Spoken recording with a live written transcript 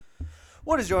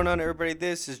What is going on, everybody?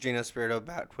 This is Gino Spirito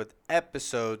back with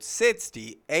episode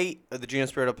 68 of the Gino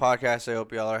Spirito Podcast. I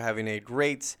hope y'all are having a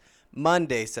great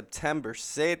Monday, September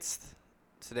 6th.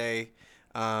 Today,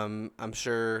 I'm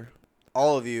sure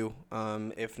all of you,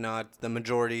 if not the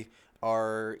majority,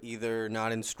 are either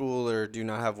not in school or do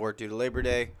not have work due to Labor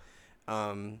Day.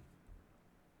 Um,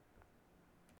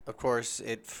 of course,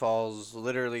 it falls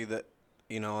literally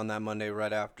on that Monday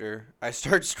right after I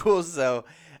start school, so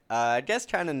I guess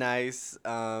kind of nice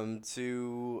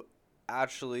to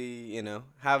actually,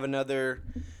 have another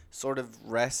sort of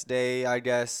rest day, I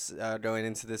guess, going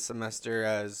into this semester.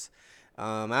 As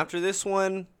after this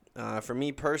one, for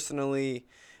me personally,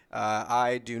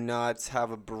 I do not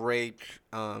have a break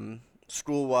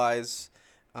school wise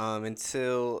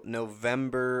until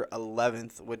November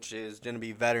 11th, which is going to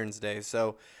be Veterans Day.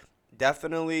 So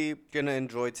definitely gonna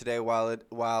enjoy today while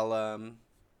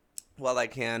I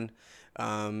can,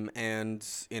 and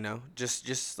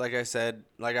just like I said,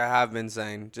 like I have been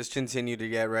saying, just continue to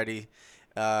get ready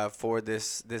for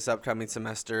this upcoming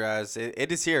semester, as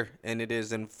it is here and it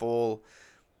is in full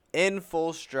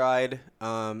stride.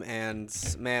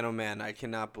 And man, oh man, I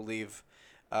cannot believe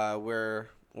we're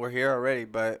here already.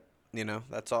 But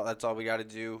that's all we got to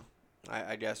do,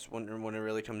 I guess, when it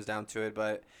really comes down to it.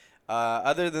 But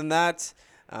other than that,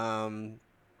 I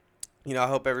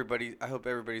hope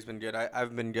everybody's been good.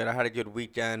 I've been good. I had a good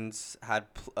weekend. Had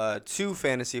two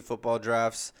fantasy football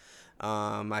drafts.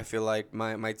 I feel like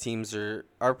my teams are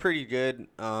pretty good.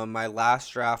 My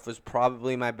last draft was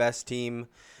probably my best team.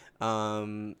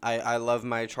 I love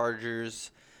my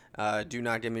Chargers. Do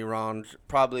not get me wrong.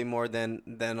 Probably more than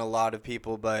a lot of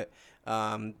people, but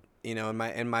in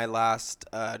my last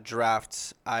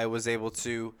draft, I was able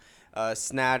to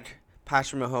snag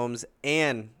Patrick Mahomes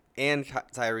and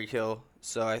Tyreek Hill.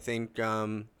 So I think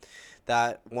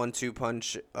that 1-2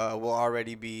 punch will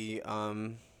already be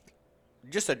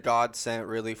just a godsend,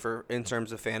 really, for in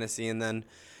terms of fantasy. And then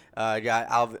got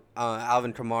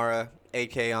Alvin Kamara,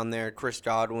 AK on there, Chris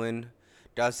Godwin,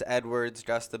 Gus Edwards,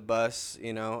 Gus the Bus.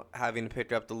 Having to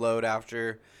pick up the load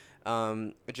after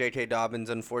J.K. Dobbins'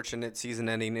 unfortunate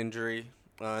season-ending injury.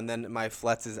 And then my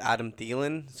flex is Adam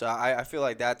Thielen. So I feel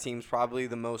like that team's probably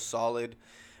the most solid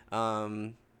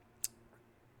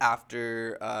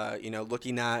after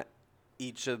looking at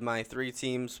each of my three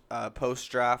teams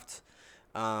post-draft.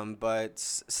 But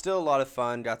still a lot of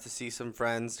fun. Got to see some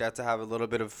friends. Got to have a little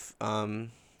bit of,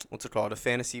 a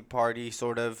fantasy party,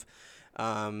 sort of,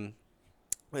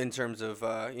 in terms of,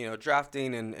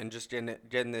 drafting and just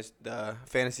getting the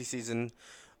fantasy season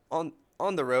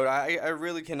on the road. I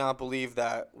really cannot believe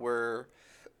that we're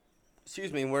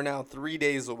now 3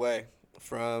 days away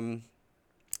from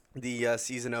the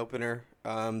season opener,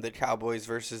 the Cowboys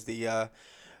versus the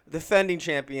defending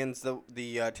champions,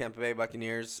 the Tampa Bay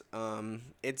Buccaneers. I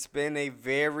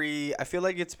feel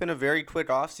like it's been a very quick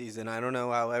offseason. I don't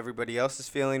know how everybody else is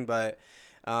feeling, but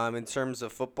in terms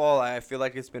of football, I feel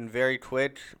like it's been very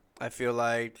quick. I feel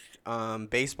like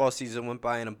baseball season went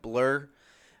by in a blur.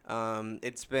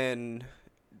 It's been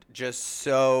just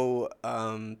so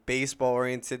baseball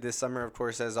oriented this summer, of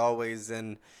course, as always.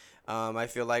 And I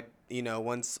feel like,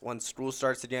 once school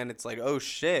starts again, it's like, oh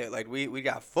shit, like we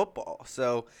got football.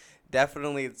 So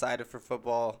definitely excited for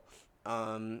football.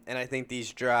 And I think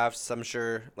these drafts, I'm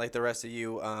sure, like the rest of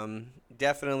you,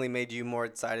 definitely made you more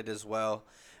excited as well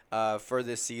for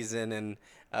this season. And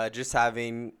just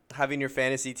having your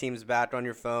fantasy teams back on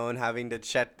your phone, having to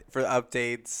check for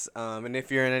updates, and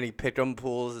if you're in any pick'em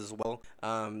pools as well,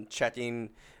 checking,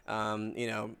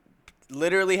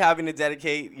 literally having to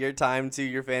dedicate your time to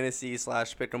your fantasy /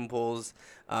 pick'em pools.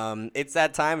 It's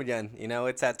that time again.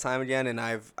 It's that time again, and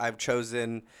I've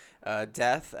chosen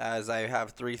death, as I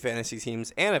have three fantasy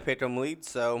teams and a pick'em league.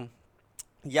 So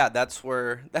yeah, that's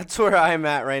where I'm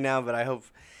at right now. But I hope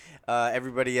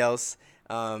everybody else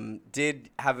did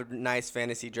have a nice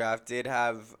fantasy draft, did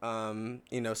have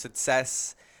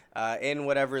success in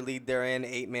whatever league they're in,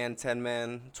 8-man,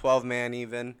 10-man, 12-man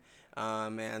even.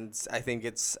 And I think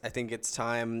it's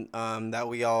time that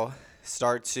we all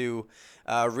start to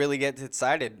really get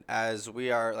excited, as we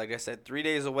are, like I said, 3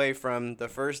 days away from the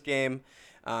first game,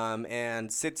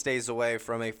 and 6 days away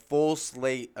from a full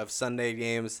slate of Sunday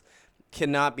games.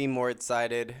 Cannot be more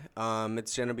excited.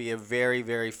 It's going to be a very,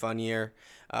 very fun year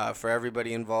for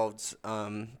everybody involved.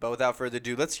 But without further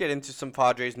ado, let's get into some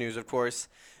Padres news, of course.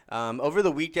 Over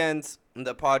the weekend,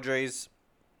 the Padres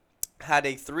had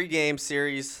a 3-game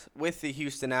series with the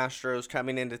Houston Astros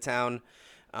coming into town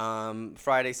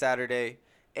Friday, Saturday,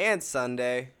 and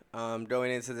Sunday.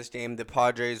 Going into this game, the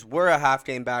Padres were a half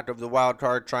game back of the wild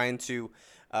card, trying to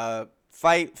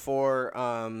fight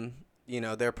for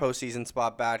their postseason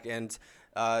spot back. And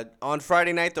on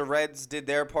Friday night, the Reds did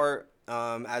their part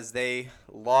as they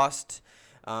lost,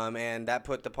 and that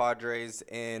put the Padres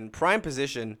in prime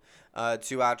position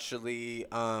to actually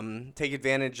take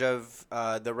advantage of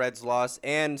the Reds' loss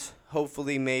and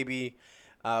hopefully maybe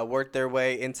work their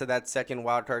way into that second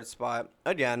wildcard spot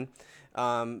again.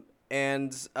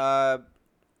 And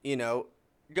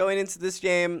going into this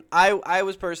game, I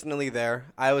was personally there.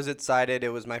 I was excited. It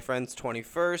was my friend's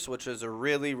 21st, which was a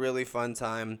really, really fun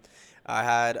time. I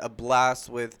had a blast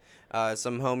with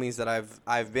some homies that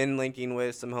I've been linking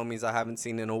with, some homies I haven't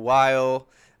seen in a while,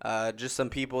 just some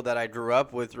people that I grew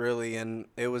up with, really, and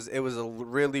it was a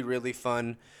really, really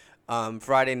fun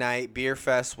Friday night. Beer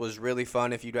Fest was really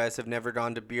fun. If you guys have never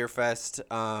gone to Beer Fest,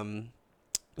 one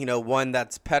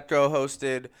that's Petco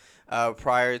hosted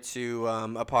prior to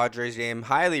a Padres game.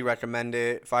 Highly recommend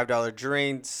it. $5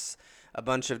 drinks, a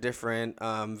bunch of different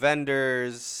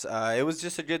vendors. It was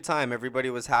just a good time. Everybody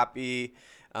was happy.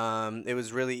 It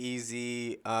was really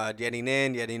easy getting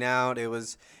in, getting out. It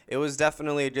was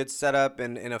definitely a good setup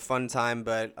and a fun time.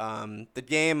 But the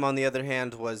game, on the other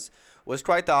hand, was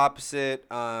quite the opposite.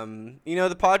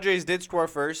 The Padres did score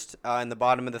first in the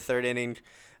bottom of the third inning.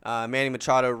 Manny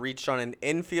Machado reached on an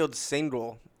infield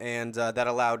single, and that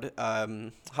allowed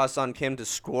Hassan Kim to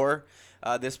score.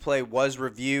 This play was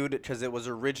reviewed because it was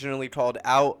originally called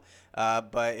out,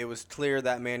 but it was clear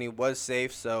that Manny was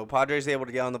safe, so Padres able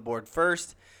to get on the board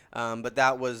first. But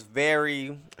that was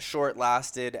very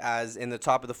short-lasted, as in the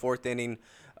top of the fourth inning,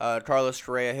 Carlos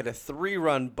Correa hit a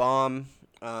 3-run bomb,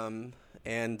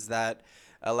 and that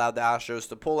allowed the Astros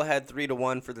to pull ahead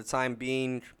 3-1 for the time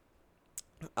being.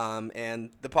 And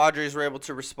the Padres were able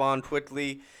to respond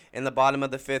quickly in the bottom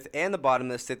of the fifth and the bottom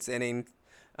of the sixth inning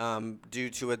due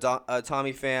to a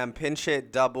Tommy Pham pinch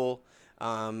hit double,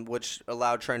 which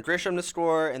allowed Trent Grisham to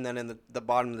score. And then in the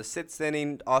bottom of the sixth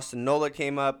inning, Austin Nola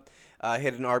came up,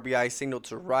 hit an RBI single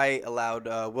to right, allowed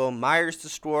Will Myers to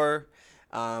score,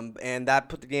 and that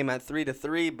put the game at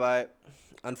 3-3. But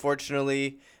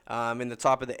unfortunately, in the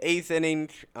top of the eighth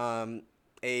inning, a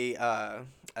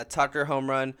Tucker home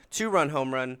run, 2-run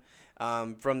home run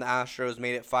from the Astros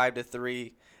made it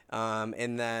 5-3,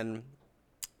 and then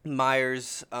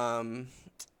Myers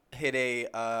hit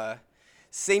a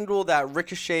single that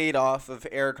ricocheted off of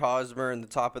Eric Hosmer in the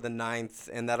top of the ninth,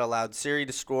 and that allowed Siri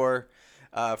to score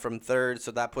from third,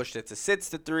 so that pushed it to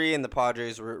 6-3, and the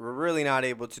Padres were really not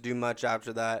able to do much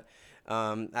after that,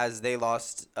 as they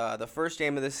lost the first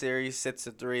game of the series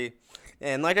 6-3.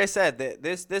 And like I said,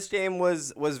 this game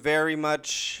was very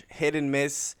much hit and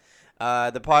miss.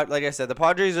 Like I said, the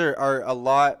Padres are a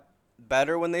lot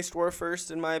better when they score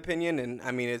first, in my opinion. And I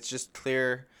mean, it's just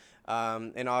clear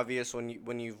and obvious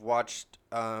when you watch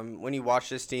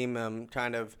this team they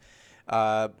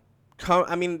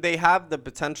have the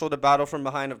potential to battle from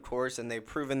behind, of course, and they've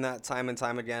proven that time and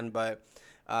time again. But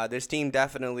this team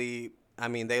definitely,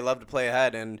 they love to play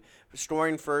ahead, and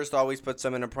scoring first always puts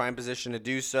them in a prime position to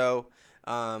do so.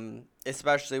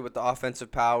 Especially with the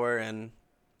offensive power and,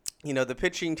 the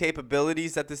pitching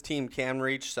capabilities that this team can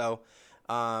reach. So,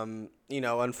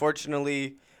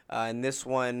 unfortunately, in this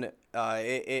one,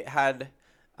 it had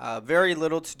very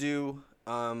little to do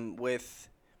with,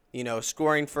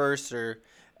 scoring first or,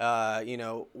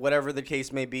 whatever the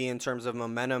case may be in terms of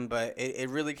momentum. But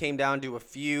it really came down to a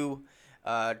few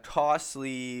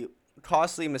costly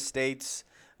mistakes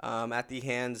at the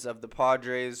hands of the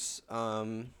Padres.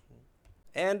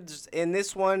 And in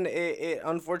this one, it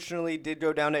unfortunately did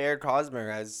go down to Eric Hosmer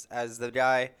as the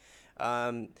guy.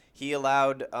 He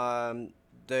allowed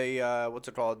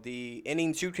the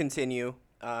inning to continue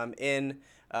in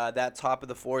that top of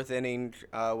the fourth inning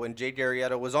when Jake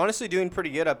Arrieta was honestly doing pretty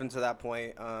good up until that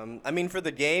point. For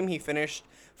the game, he finished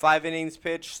 5 innings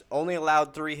pitched, only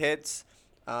allowed 3 hits,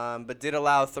 but did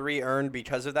allow 3 earned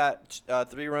because of that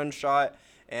 3-run shot,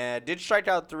 and did strike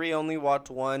out 3, only walked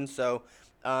 1, so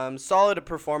solid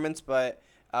performance. But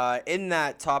in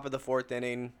that top of the fourth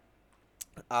inning,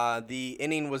 the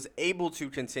inning was able to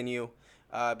continue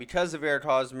because of Eric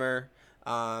Hosmer,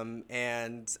 and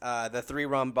the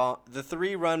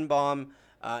 3-run bomb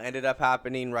ended up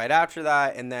happening right after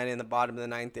that. And then in the bottom of the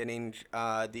ninth inning,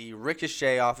 the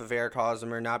ricochet off of Eric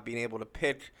Hosmer not being able to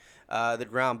pick the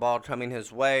ground ball coming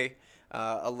his way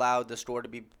allowed the score to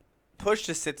be pushed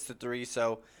to 6-3.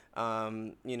 So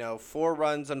 4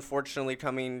 runs unfortunately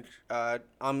coming.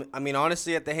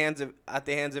 Honestly, at the hands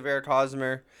of Eric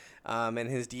Hosmer and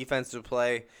his defensive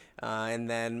play, and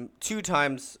then 2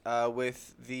 times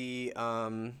with the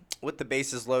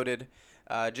bases loaded.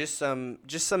 Just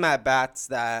some at bats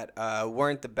that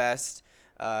weren't the best.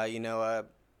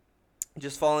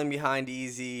 just falling behind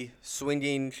easy,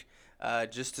 swinging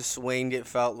just to swing. It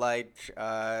felt like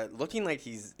looking like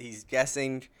he's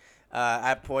guessing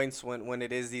at points when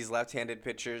it is these left-handed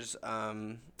pitchers,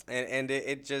 and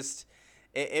it just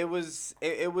it was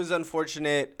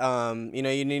unfortunate.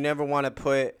 You never want to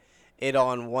put it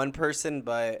on one person,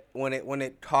 but when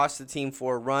it costs the team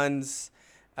 4 runs.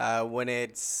 When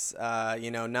it's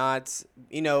not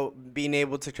being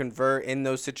able to convert in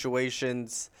those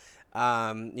situations,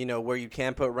 where you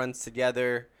can put runs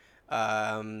together,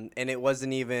 and it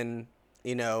wasn't even,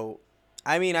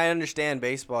 I mean, I understand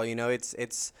baseball.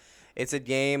 It's a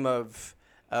game of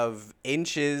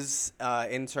inches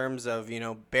in terms of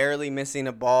barely missing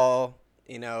a ball,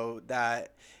 that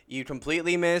you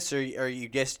completely miss, or you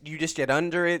just get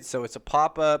under it, so it's a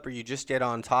pop up, or you just get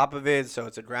on top of it, so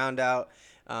it's a ground out.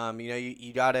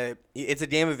 You gotta. It's a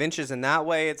game of inches in that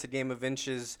way. It's a game of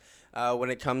inches when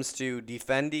it comes to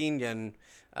defending and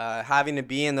having to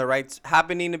be in the right,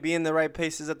 happening to be in the right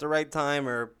places at the right time,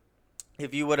 or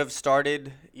if you would have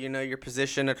started, your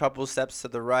position a couple steps to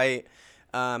the right,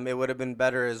 it would have been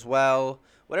better as well.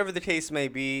 Whatever the case may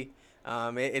be,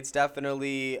 it's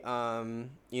definitely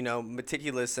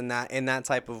meticulous in that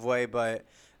type of way. But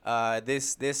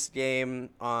this game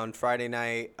on Friday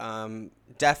night,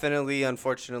 definitely,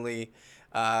 unfortunately,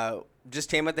 just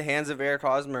came at the hands of Eric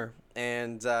Hosmer,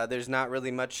 and there's not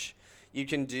really much you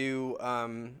can do,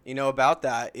 about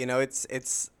that.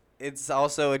 It's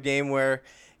also a game where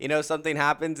something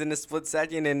happens in a split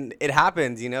second, and it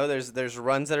happens. There's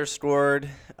runs that are scored.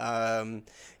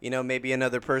 Maybe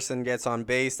another person gets on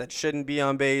base that shouldn't be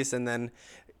on base, and then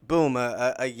boom,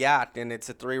 a yak, and it's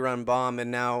a 3-run bomb.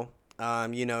 And now,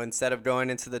 instead of going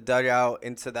into the dugout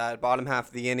into that bottom half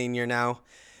of the inning, you're now,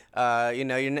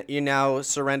 you're now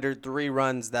surrendered 3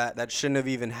 runs that shouldn't have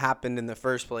even happened in the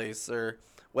first place, or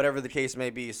whatever the case may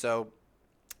be. So,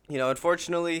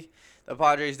 unfortunately, the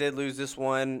Padres did lose this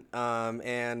one,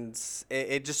 and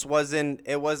it just wasn't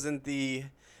the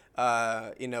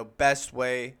best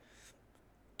way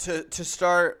to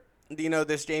start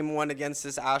this game one against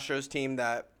this Astros team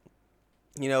that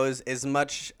is as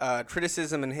much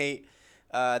criticism and hate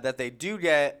that they do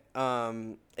get.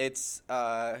 It's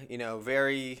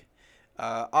very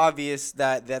obvious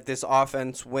that this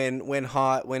offense, when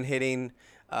hot, when hitting,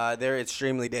 they're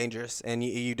extremely dangerous, and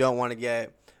you don't want to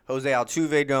get Jose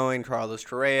Altuve going, Carlos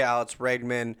Correa, Alex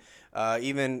Bregman,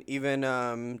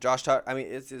 even Josh. I mean,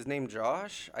 is his name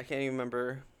Josh? I can't even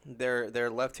remember. Their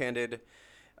left-handed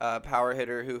power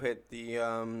hitter who hit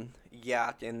the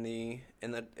yak in the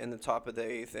top of the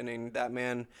 8th inning. That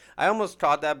man, I almost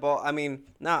caught that ball. I mean,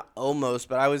 not almost,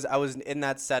 but I was in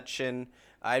that section.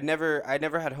 I'd never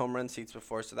had home run seats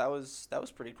before, so that was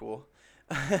pretty cool.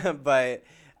 But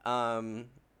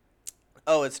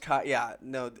oh, it's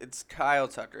Kyle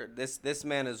Tucker. This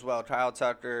man as well. Kyle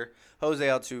Tucker, Jose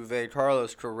Altuve,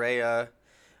 Carlos Correa.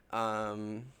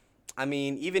 I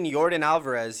mean, even Yordan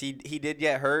Alvarez. He did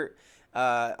get hurt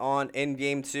in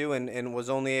game 2, and was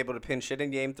only able to pinch hit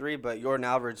in game 3. But Yordan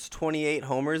Alvarez, 28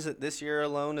 homers this year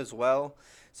alone as well.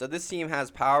 So this team has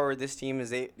power. This team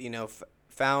is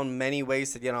found many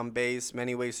ways to get on base,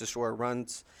 many ways to score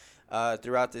runs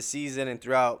throughout the season, and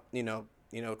throughout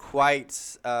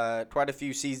quite a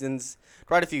few seasons,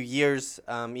 quite a few years,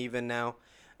 even now.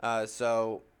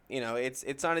 So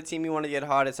it's not a team you want to get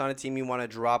hot. It's not a team you want to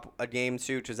drop a game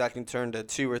to, because that can turn to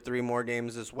 2 or 3 more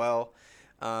games as well.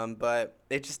 But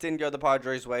it just didn't go the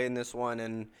Padres' way in this one,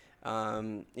 and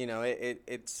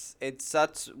it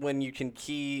sucks when you can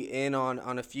key in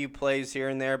on a few plays here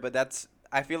and there. But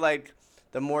I feel like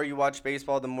the more you watch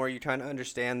baseball, the more you try to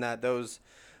understand that those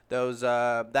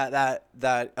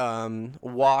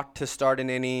walk to start an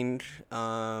inning,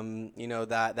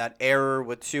 that error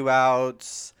with 2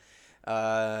 outs,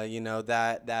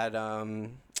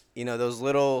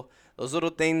 those little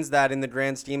things that in the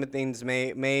grand scheme of things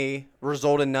may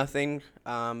result in nothing,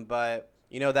 but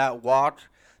that walk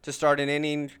to start an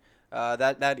inning,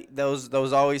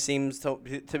 those always seems to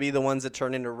be the ones that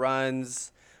turn into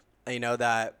runs.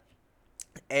 That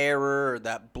error or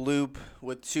that bloop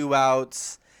with 2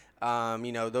 outs.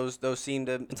 Those seem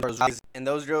to, and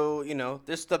those go,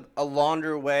 just a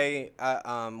longer way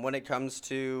when it comes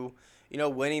to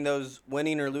winning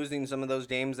or losing some of those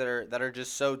games that are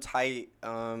just so tight.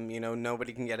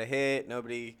 Nobody can get a hit,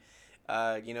 nobody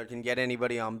can get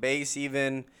anybody on base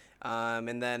even,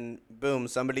 and then boom,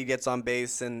 somebody gets on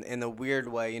base in a weird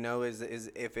way. Is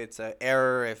if it's an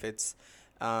error, if it's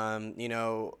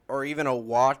or even a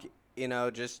walk.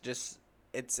 Just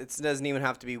it doesn't even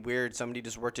have to be weird. Somebody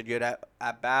just worked a good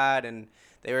at bat, and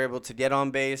they were able to get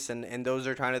on base, and those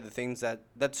are kind of the things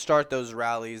that start those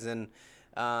rallies. And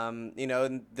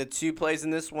The two plays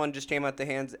in this one just came out the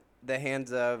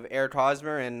hands of Eric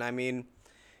Hosmer, and I mean,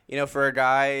 for a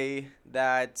guy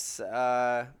that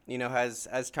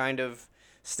has kind of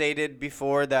stated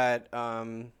before that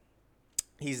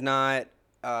he's not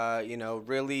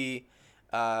really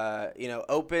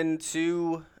open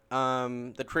to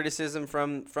the criticism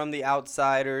from the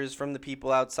outsiders, from the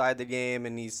people outside the game,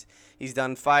 and he's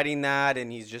done fighting that,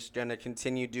 and he's just gonna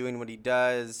continue doing what he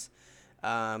does.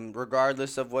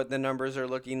 Regardless of what the numbers are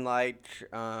looking like,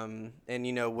 and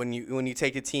when you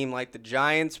take a team like the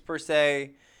Giants per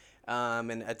se,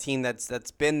 and a team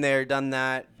that's been there, done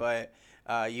that, but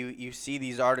you see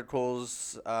these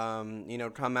articles,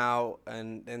 come out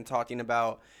and talking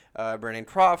about Brandon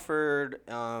Crawford,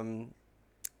 Evan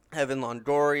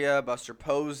Longoria, Buster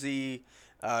Posey,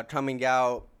 coming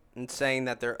out and saying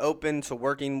that they're open to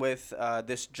working with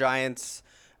this Giants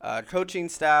coaching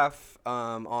staff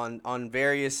on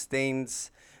various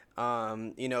things.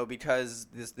 Because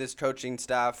this coaching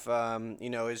staff,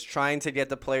 is trying to get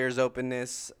the players'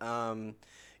 openness, to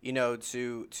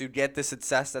get the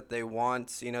success that they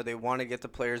want. They want to get the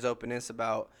players' openness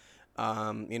about,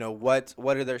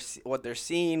 what they're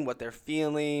seeing, what they're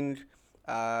feeling,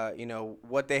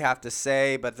 what they have to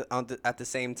say, but at the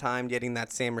same time, getting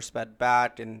that same respect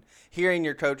back and hearing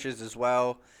your coaches as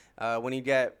well. When you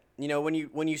get,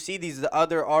 when you see these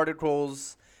other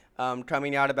articles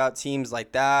coming out about teams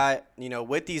like that,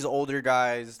 with these older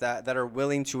guys that are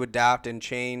willing to adapt and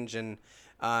change and,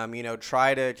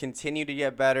 try to continue to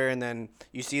get better. And then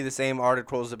you see the same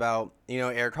articles about,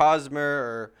 Eric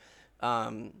Hosmer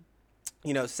or,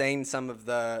 saying some of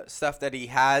the stuff that he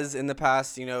has in the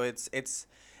past. I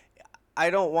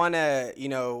don't want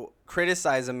to,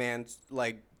 criticize a man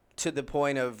like to the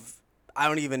point of, I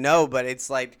don't even know, but it's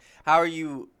like, how are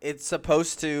you? It's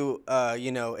supposed to,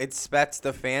 expect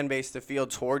the fan base to feel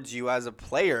towards you as a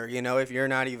player. If you're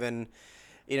not even,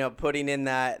 putting in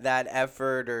that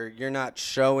effort, or you're not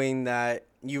showing that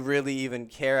you really even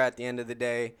care at the end of the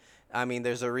day. I mean,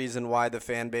 there's a reason why the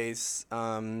fan base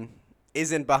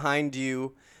isn't behind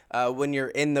you when you're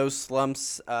in those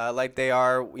slumps like they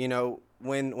are.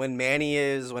 When Manny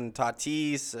is, when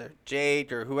Tatis or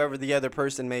Jake or whoever the other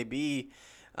person may be.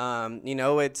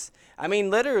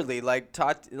 Literally, like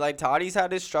Tatis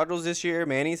had his struggles this year,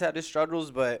 Manny's had his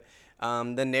struggles, but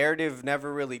the narrative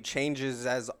never really changes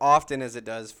as often as it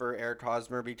does for Eric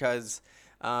Hosmer because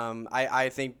I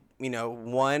think,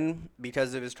 one,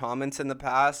 because of his comments in the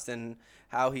past and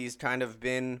how he's kind of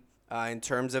been in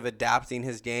terms of adapting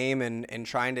his game and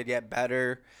trying to get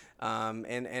better.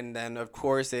 And then, of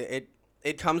course, it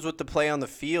comes with the play on the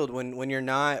field when you're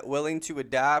not willing to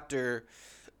adapt or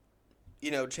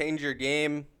change your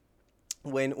game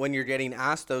when you're getting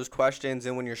asked those questions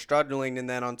and when you're struggling, and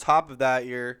then on top of that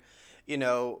you're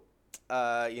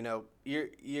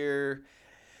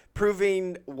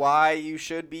proving why you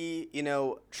should be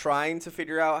trying to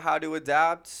figure out how to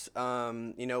adapt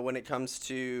when it comes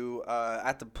to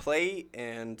at the plate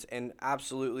and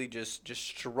absolutely just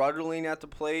struggling at the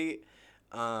plate.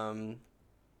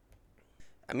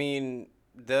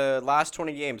 The last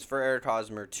 20 games for Eric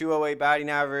Hosmer, 208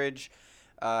 batting average,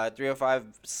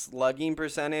 305 slugging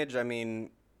percentage.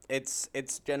 It's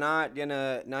not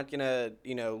gonna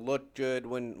look good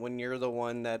when you're the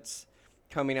one that's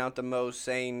coming out the most,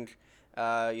 saying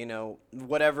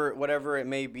whatever it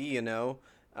may be,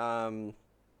 when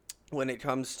it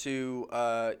comes to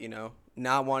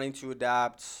not wanting to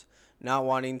adapt, not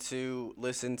wanting to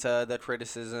listen to the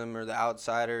criticism or the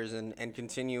outsiders and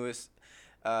continuous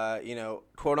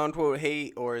quote unquote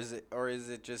hate, or is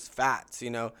it just facts,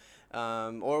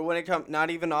 or when it comes, not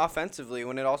even offensively,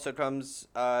 when it also comes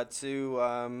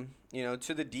to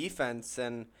the defense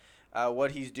and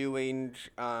what he's doing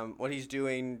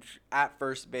at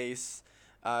first base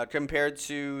compared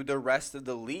to the rest of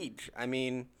the league.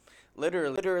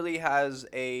 Literally has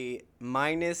a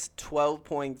minus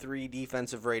 12.3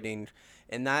 defensive rating,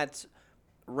 and that's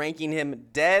ranking him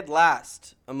dead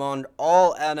last among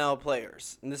all NL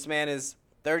players. And this man is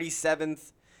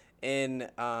 37th in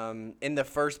the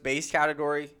first base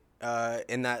category.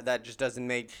 And that just doesn't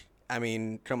make.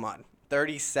 Come on,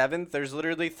 37th. There's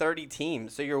literally 30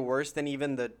 teams, so you're worse than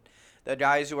even the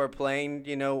guys who are playing.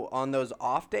 On those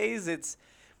off days, it's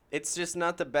just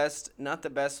not the best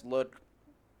look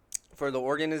for the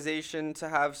organization to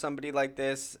have somebody like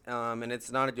this, and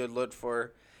it's not a good look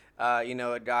for.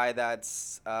 A guy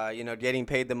that's, getting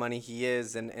paid the money he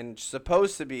is and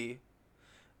supposed to be,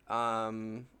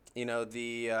 the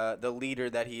leader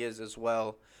that he is as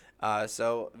well.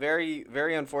 So very,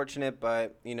 very unfortunate,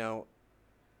 but,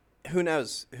 who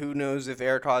knows? Who knows if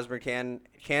Eric Hosmer can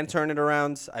turn it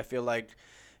around? I feel like,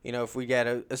 if we get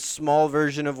a small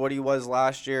version of what he was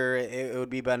last year, it would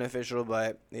be beneficial.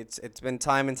 But it's been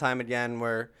time and time again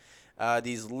where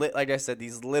like I said,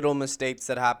 these little mistakes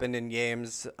that happened in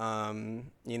games,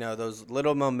 those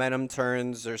little momentum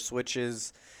turns or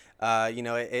switches,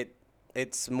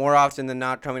 it's more often than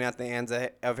not coming at the hands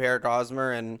of Eric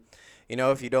Hosmer. And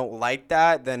if you don't like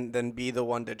that, then be the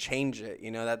one to change it.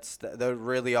 That's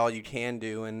really all you can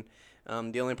do. And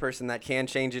the only person that can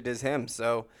change it is him.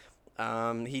 So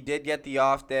he did get the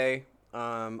off day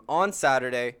on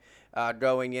Saturday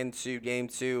going into Game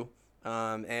 2.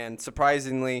 And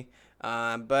surprisingly,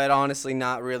 but honestly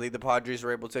not really, the Padres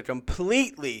were able to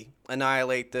completely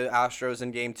annihilate the Astros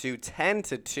in Game 2,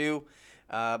 10-2,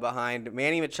 behind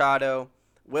Manny Machado,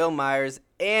 Will Myers,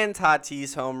 and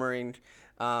Tatis homering.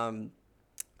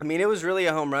 It was really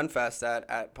a home run fest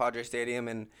at Padres Stadium,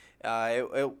 and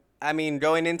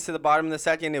going into the bottom of the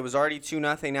second, it was already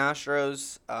 2-0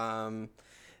 Astros.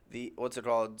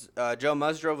 Joe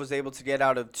Musgrove was able to get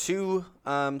out of two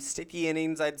sticky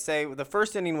innings, I'd say. The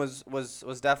first inning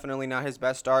was definitely not his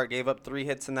best start. Gave up 3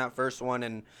 hits in that first one,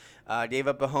 and gave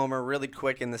up a homer really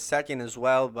quick in the second as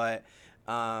well. But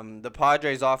the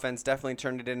Padres offense definitely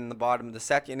turned it in the bottom of the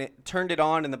second. It turned it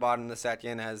on in the bottom of the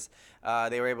second as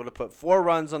they were able to put 4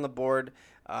 runs on the board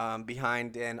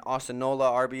behind an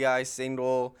Osanola RBI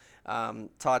single,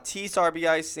 Tatis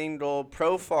RBI single.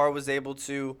 Profar was able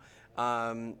to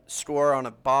score on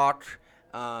a balk.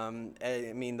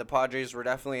 The Padres were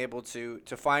definitely able to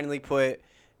finally put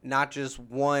not just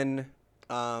one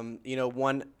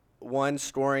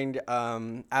scoring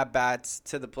at bats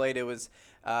to the plate. It was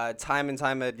time and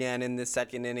time again in the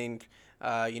second inning.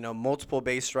 Multiple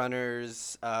base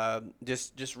runners,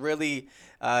 just really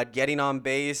getting on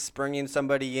base, bringing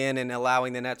somebody in, and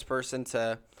allowing the Nets person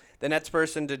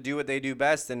to do what they do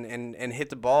best and hit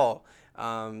the ball.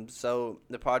 So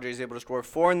the Padres able to score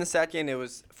 4 in the second. It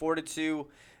was 4-2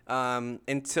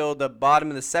 until the bottom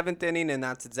of the 7th inning, and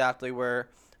that's exactly where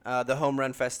the home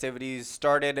run festivities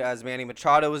started as Manny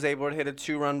Machado was able to hit a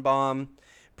 2-run bomb,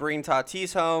 bring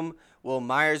Tatis home. Will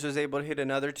Myers was able to hit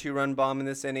another 2-run bomb in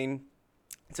this inning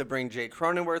to bring Jake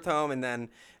Cronenworth home, and then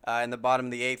in the bottom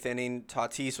of the 8th inning,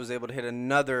 Tatis was able to hit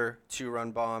another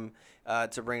 2-run bomb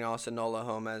to bring Osanola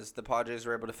home as the Padres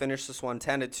were able to finish this one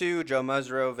 10-2. Joe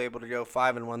Musgrove able to go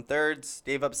 5 1/3,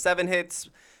 gave up 7 hits,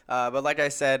 but like I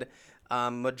said,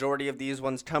 majority of these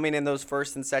ones coming in those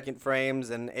first and second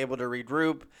frames and able to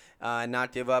regroup and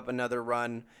not give up another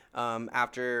run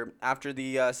after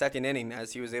the second inning,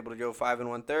 as he was able to go 5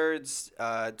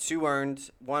 1/3, 2 earned,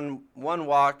 one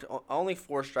walked, only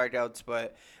 4 strikeouts,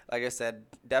 but like I said,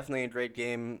 definitely a great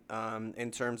game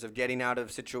in terms of getting out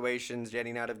of situations,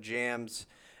 getting out of jams,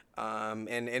 and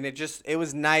it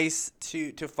was nice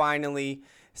to finally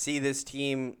see this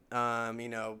team,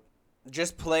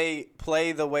 just play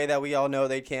the way that we all know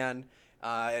they can,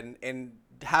 and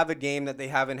have a game that they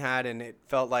haven't had, and it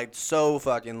felt like so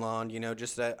fucking long.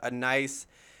 Just a nice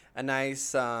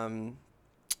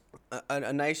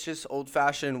just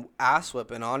old-fashioned ass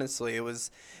whipping. Honestly, it was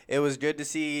good to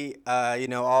see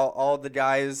all the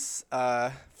guys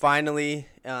finally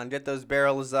get those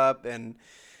barrels up and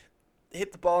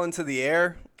hit the ball into the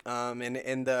air,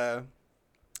 and the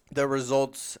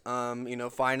results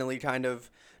finally kind of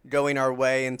going our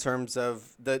way in terms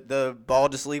of the ball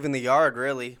just leaving the yard,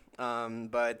 really.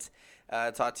 But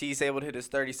Tatis able to hit his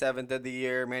 37th of the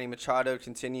year. Manny Machado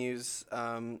continues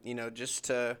just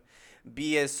to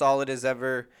be as solid as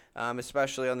ever,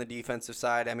 especially on the defensive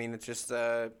side.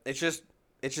 It's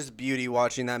just beauty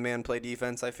watching that man play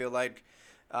defense. I feel like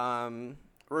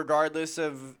regardless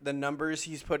of the numbers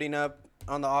he's putting up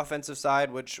on the offensive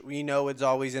side, which we know it's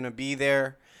always going to be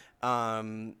there,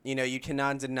 you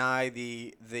cannot deny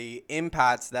the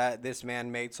impacts that this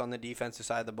man makes on the defensive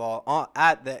side of the ball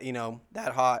at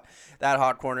that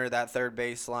hot corner, that third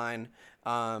baseline.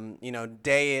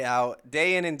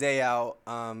 Day in and day out,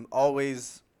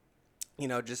 always,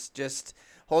 just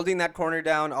holding that corner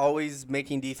down, always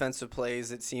making defensive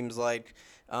plays, it seems like.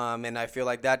 And I feel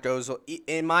like that goes,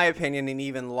 in my opinion, an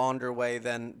even longer way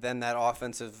than that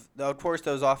offensive. Of course,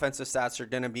 those offensive stats are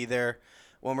going to be there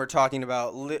when we're talking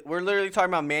about, we're literally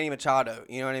talking about Manny Machado.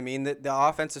 You know what I mean? The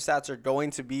offensive stats are going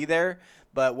to be there,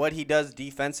 but what he does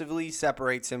defensively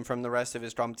separates him from the rest of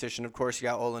his competition. Of course, you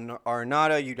got Olin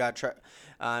Arenado, you got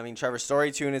Trevor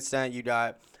Story to an extent, you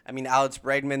got I mean, Alex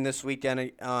Bregman this weekend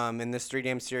in this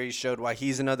 3-game series showed why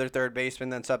he's another third baseman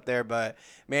that's up there. But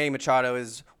Manny Machado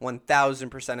is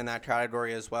 1,000% in that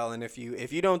category as well. And if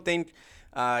you don't think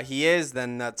he is,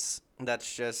 then that's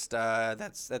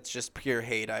just pure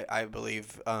hate. I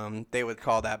believe they would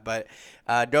call that. But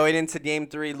going into Game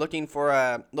 3, looking for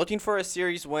a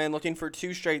series win, looking for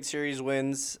 2 straight series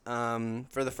wins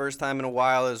for the first time in a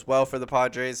while as well for the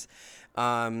Padres.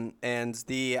 And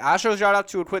the Astros got out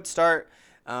to a quick start.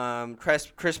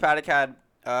 Chris Paddock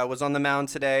was on the mound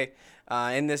today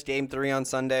in this Game 3 on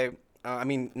Sunday.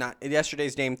 Not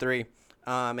yesterday's Game 3.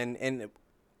 And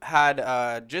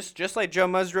had just like Joe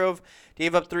Musgrove,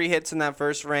 gave up 3 hits in that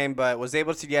first frame, but was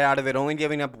able to get out of it, only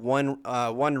giving up one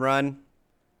run.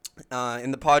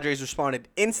 And the Padres responded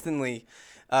instantly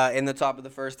in the top of the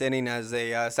first inning as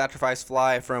a sacrifice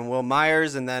fly from Will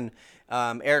Myers, and then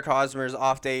Eric Hosmer's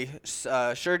off day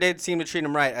sure did seem to treat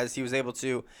him right, as he was able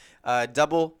to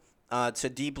double to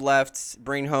deep left,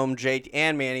 bring home Jake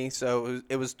and Manny. So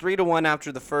it was 3-1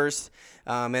 after the first,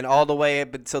 and all the way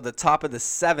up until the top of the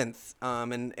 7th.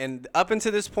 And up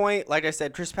until this point, like I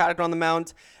said, Chris Paddock on the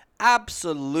mound,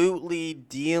 absolutely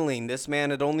dealing. This man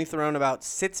had only thrown about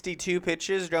 62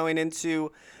 pitches going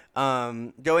into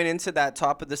that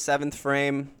top of the 7th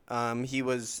frame. He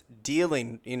was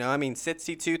dealing,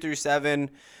 62 through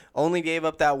 7, only gave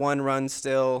up that 1 run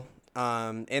still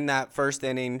in that first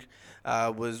inning.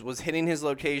 Was hitting his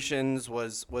locations,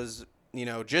 was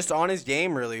just on his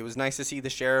game, really. It was nice to see the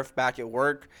Sheriff back at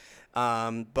work.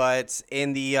 But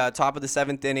in the top of the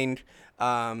 7th inning,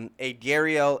 a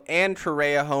Gurriel and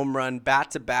Correa home run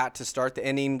bat-to-bat to start the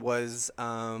inning was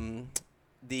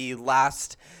the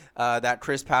last that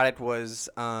Chris Paddock was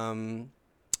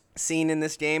seen in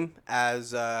this game.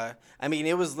 As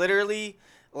it was literally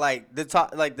the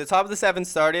top of the 7th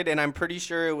started, and I'm pretty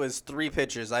sure it was 3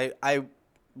 pitches.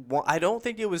 I don't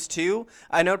think it was 2.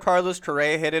 I know Carlos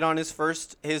Correa hit it on his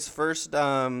first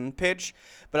pitch,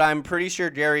 but I'm pretty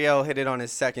sure Gurriel hit it on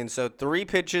his second. So 3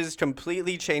 pitches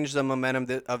completely changed the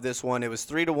momentum of this one. It was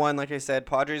 3-1, like I said.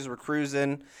 Padres were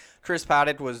cruising. Chris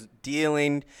Paddock was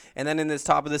dealing. And then in this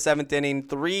top of the 7th inning,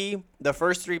 the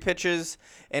first 3 pitches,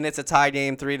 and it's a tie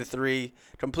game, 3-3.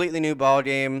 Completely new ball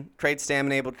game. Craig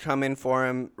Stammen able to come in for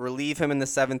him, relieve him in the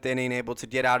 7th inning, able to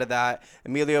get out of that.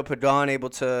 Emilio Pagan able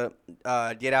to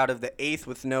get out of the 8th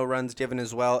with no runs given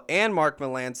as well. And Mark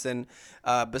Melancon,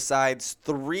 besides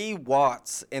 3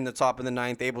 walks in the top of the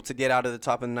 9th, able to get out of the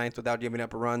top of the 9th without giving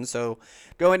up a run. So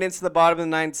going into the bottom of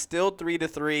the 9th, still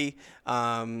 3-3.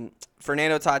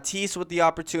 Fernando Tatis with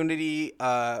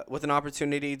an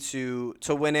opportunity to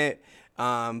win it.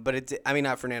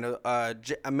 Not Fernando.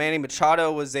 Manny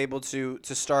Machado was able to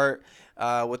start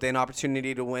with an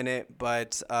opportunity to win it,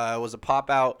 but it was a pop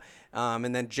out.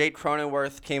 And then Jake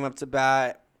Cronenworth came up to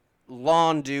bat,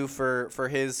 long due for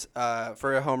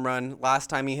a home run.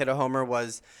 Last time he hit a homer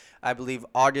was, I believe,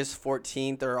 August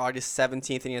 14th or August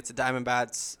 17th, and it's a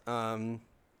Diamondbacks.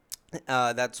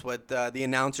 That's what the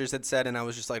announcers had said, and I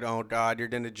was just like, oh God, you're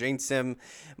gonna jinx him.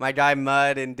 My guy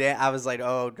Mud and Dan, I was like,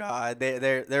 oh God,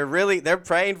 they're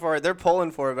praying for it, they're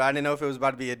pulling for it, but I didn't know if it was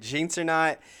about to be a jinx or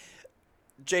not.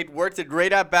 Jake worked a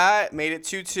great at bat, made it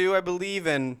 2-2, I believe,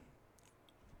 and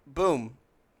boom,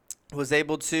 was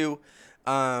able to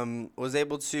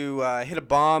hit a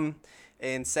bomb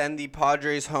and send the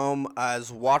Padres home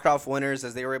as walk-off winners,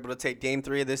 as they were able to take Game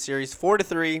 3 of this series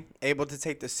 4-3, able to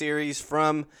take the series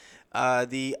from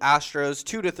the Astros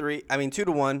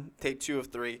 2-1, take 2 of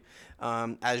 3.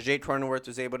 As Jake Cronenworth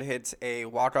was able to hit a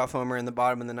walk-off homer in the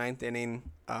bottom of the 9th inning.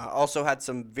 Also had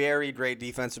some very great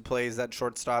defensive plays at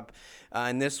shortstop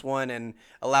in this one, and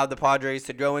allowed the Padres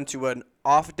to go into an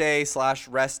off day /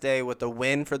 rest day with a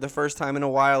win for the first time in a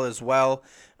while as well,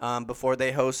 before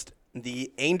they host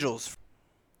the Angels.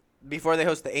 For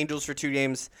 2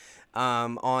 games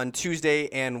on Tuesday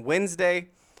and Wednesday,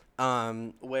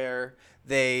 where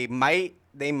they might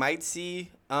see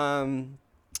Ohtani,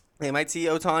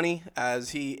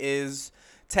 as he is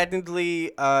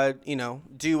technically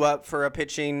due up for a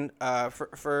pitching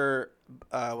for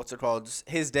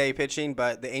his day pitching,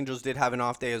 but the Angels did have an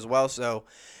off day as well, so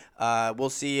we'll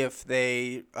see if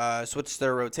they switch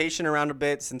their rotation around a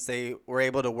bit, since they were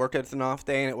able to work at an off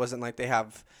day, and it wasn't like they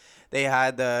had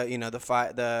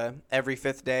the every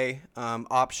 5th day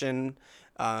option.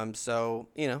 So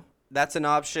that's an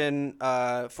option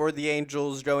for the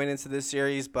Angels going into this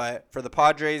series. But for the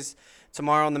Padres,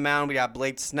 tomorrow on the mound, we got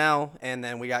Blake Snell, and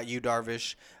then we got Yu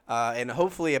Darvish, and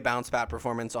hopefully a bounce back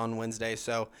performance on Wednesday.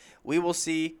 So we will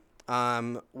see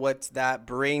what that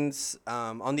brings.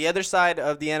 On the other side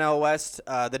of the NL West,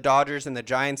 the Dodgers and the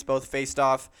Giants both faced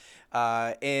off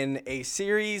in a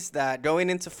series that going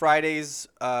into Friday's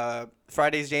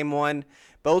game one,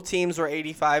 both teams were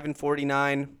 85 and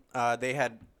 49. They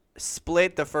had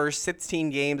split the first 16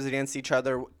 games against each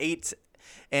other,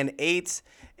 8-8,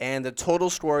 and the total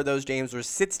score of those games was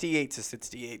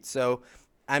 68-68. So,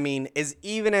 I mean, as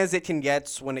even as it can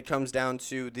get when it comes down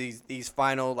to these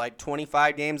final like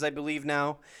 25 games, I believe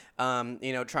now. Trying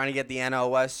to get the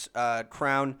NL West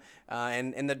crown,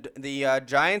 and the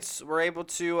Giants were able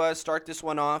to start this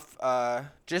one off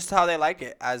just how they like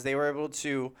it, as they were able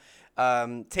to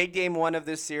take game one of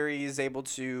this series, able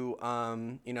to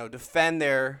defend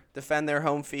their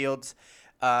home fields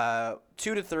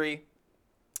 2-3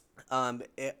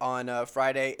 on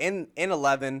Friday in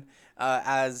 11.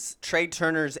 As Trey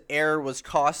Turner's error was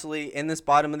costly in this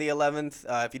bottom of the 11th.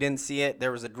 If you didn't see it,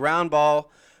 there was a ground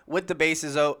ball with the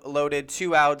bases loaded,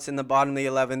 2 outs in the bottom of the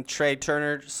 11th. Trey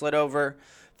Turner slid over,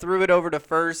 threw it over to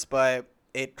first, but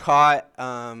it caught,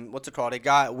 It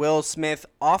got Will Smith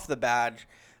off the badge.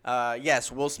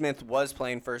 Yes, Will Smith was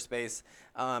playing first base,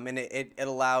 and it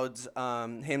allowed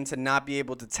him to not be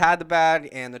able to tag the bag,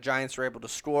 and the Giants were able to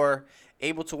score,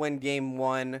 able to win game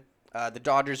one. The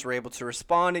Dodgers were able to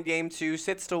respond in game two,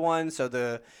 6-1. So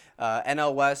the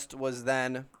NL West was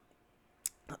then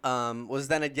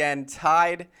again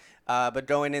tied. But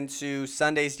going into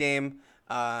Sunday's game,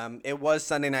 it was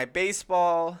Sunday Night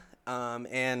Baseball,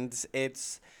 and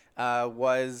it's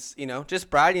was just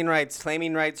bragging rights,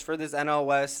 claiming rights for this NL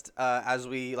West as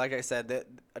we, like I said,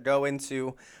 go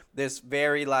into this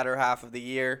very latter half of the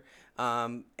year.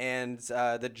 And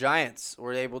the Giants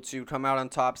were able to come out on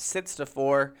top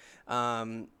 6-4.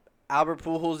 Albert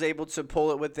Pujols able to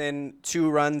pull it within 2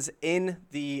 runs in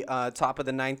the top of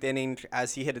the 9th inning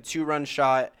as he hit a 2-run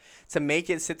shot to make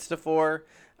it 6-4.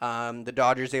 The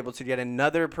Dodgers able to get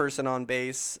another person on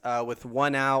base with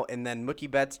 1 out, and then Mookie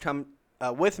Betts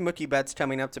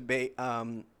coming up to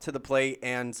the plate,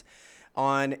 and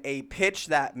on a pitch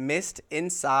that missed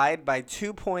inside by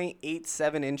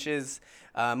 2.87 inches.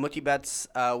 Mookie Betts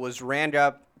was ranned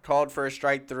up, called for a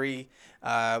strike 3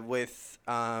 with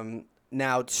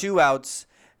now 2 outs,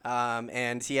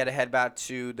 and he had to head back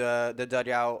to the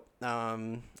dugout,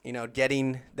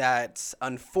 getting that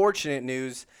unfortunate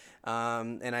news.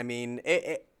 And I mean,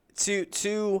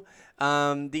 to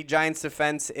the Giants'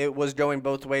 defense, it was going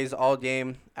both ways all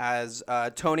game, as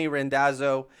Tony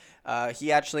Randazzo,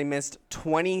 he actually missed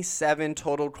 27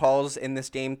 total calls in this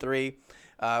game 3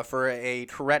 for a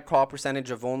correct call percentage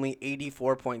of only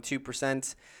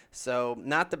 84.2%. So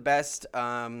not the best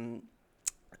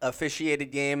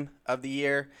officiated game of the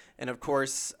year. And of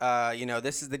course,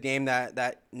 this is the game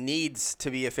that needs to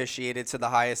be officiated to the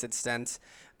highest extent.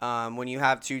 When you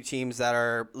have two teams that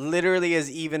are literally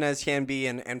as even as can be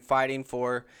and fighting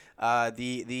for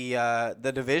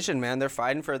the division, man. They're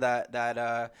fighting for that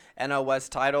NL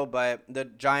West title, but the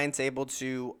Giants able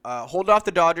to hold off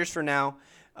the Dodgers for now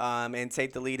and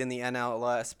take the lead in the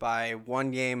NLS by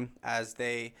 1 game as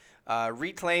they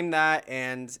reclaim that,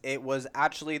 and it was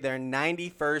actually their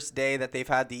 91st day that they've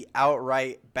had the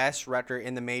outright best record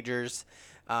in the majors.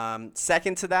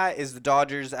 Second to that is the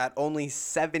Dodgers at only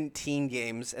 17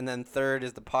 games, and then third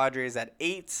is the Padres at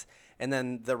 8, and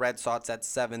then the Red Sox at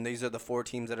 7. These are the 4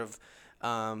 teams that have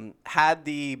had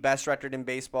the best record in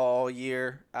baseball all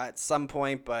year at some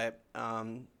point, but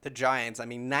the Giants,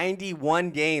 91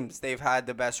 games they've had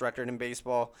the best record in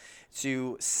baseball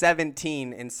to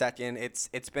 17 in second.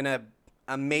 It's been an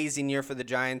amazing year for the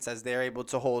Giants as they're able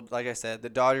to hold, like I said, the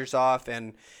Dodgers off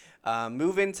and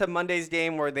move into Monday's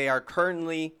game, where they are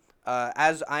currently,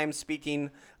 as I'm speaking,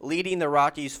 leading the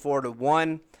Rockies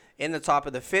 4-1. In the top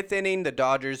of the 5th inning, the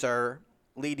Dodgers are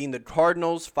leading the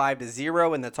Cardinals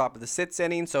 5-0 in the top of the 6th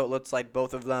inning. So it looks like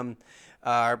both of them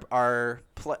are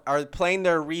playing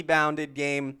their rebounded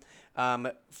game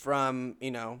from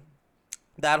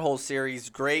that whole series.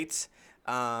 Great,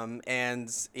 and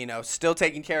still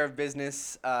taking care of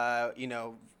business.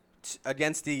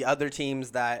 Against the other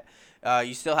teams that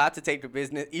you still have to take the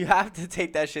business. You have to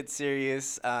take that shit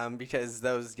serious because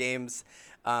those games,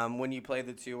 when you play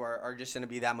the two, are just going to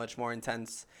be that much more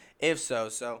intense. If so.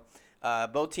 So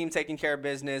both teams taking care of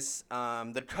business.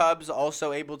 The Cubs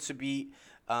also able to beat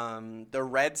the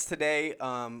Reds today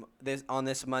on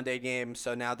this Monday game.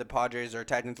 So now the Padres are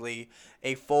technically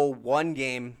a full 1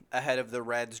 game ahead of the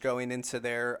Reds going into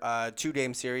their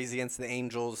 2-game series against the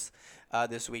Angels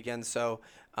this weekend. So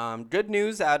good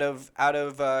news out of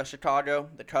Chicago.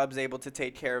 The Cubs able to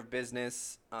take care of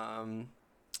business.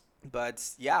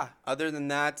 But yeah, other than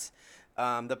that,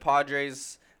 the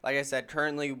Padres Like I said,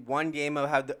 currently one game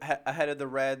ahead of the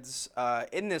Reds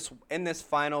in this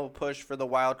final push for the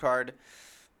wild card.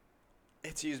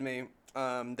 Excuse me.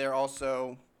 They're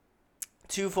also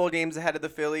 2 full games ahead of the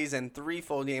Phillies and 3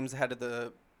 full games ahead of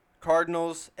the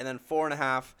Cardinals, and then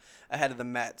 4.5 ahead of the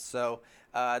Mets. So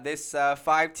this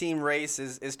 5-team race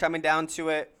is coming down to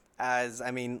it. As I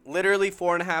mean, literally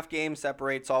 4.5 games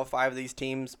separates all 5 of these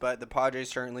teams, but the Padres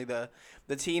certainly the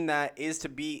team that is to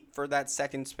beat for that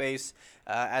second space,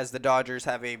 as the Dodgers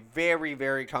have a very,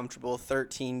 very comfortable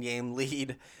 13-game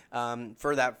lead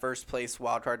for that first place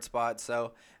wildcard spot.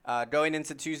 So going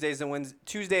into Tuesday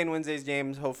and Wednesday's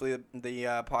games, hopefully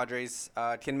the Padres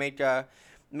can make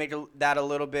that a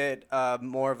little bit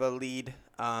more of a lead,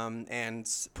 and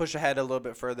push ahead a little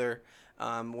bit further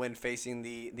when facing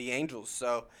the Angels.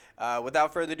 So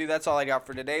without further ado, that's all I got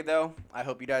for today, though. I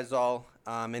hope you guys all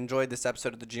enjoyed this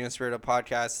episode of the Gino Spirito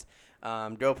Podcast.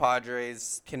 Go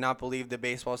Padres. Cannot believe the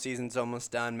baseball season's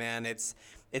almost done, man. It's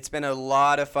been a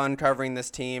lot of fun covering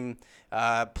this team.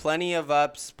 Plenty of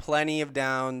ups, plenty of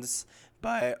downs,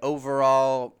 but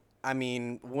overall, I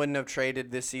mean, wouldn't have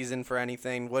traded this season for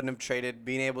anything. Wouldn't have traded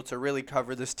being able to really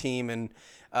cover this team and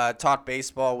talk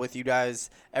baseball with you guys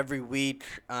every week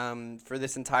for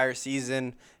this entire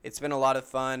season. It's been a lot of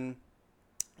fun.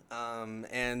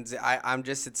 And I'm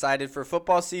just excited for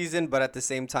football season, but at the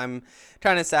same time,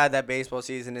 kind of sad that baseball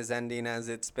season is ending, as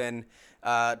it's been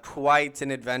quite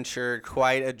an adventure,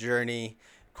 quite a journey,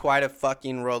 quite a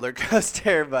fucking roller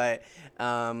coaster, but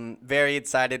very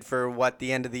excited for what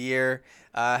the end of the year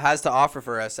has to offer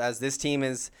for us, as this team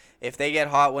is, if they get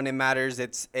hot when it matters,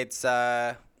 it's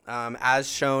as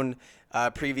shown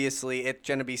previously, it's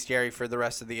going to be scary for the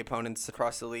rest of the opponents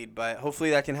across the league, but hopefully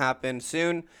that can happen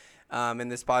soon.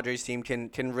 And this Padres team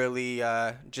can really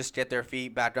just get their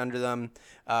feet back under them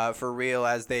for real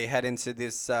as they head into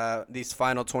these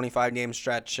final 25-game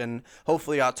stretch and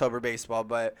hopefully October baseball.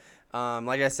 But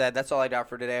like I said, that's all I got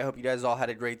for today. I hope you guys all had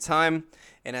a great time.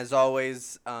 And as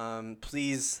always,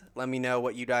 please let me know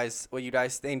what you guys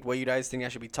think I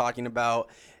should be talking about.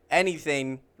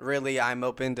 Anything really, I'm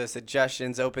open to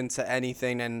suggestions, open to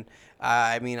anything, and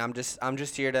I mean, I'm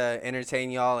just here to entertain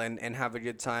y'all and have a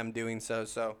good time doing so.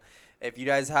 So if you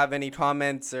guys have any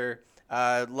comments or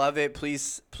love it,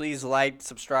 please like,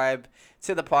 subscribe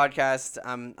to the podcast.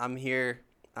 I'm here.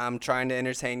 I'm trying to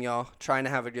entertain y'all, trying to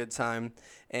have a good time,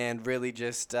 and really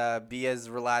just be as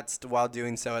relaxed while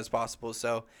doing so as possible.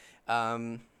 So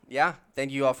yeah,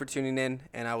 thank you all for tuning in,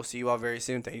 and I will see you all very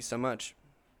soon. Thank you so much.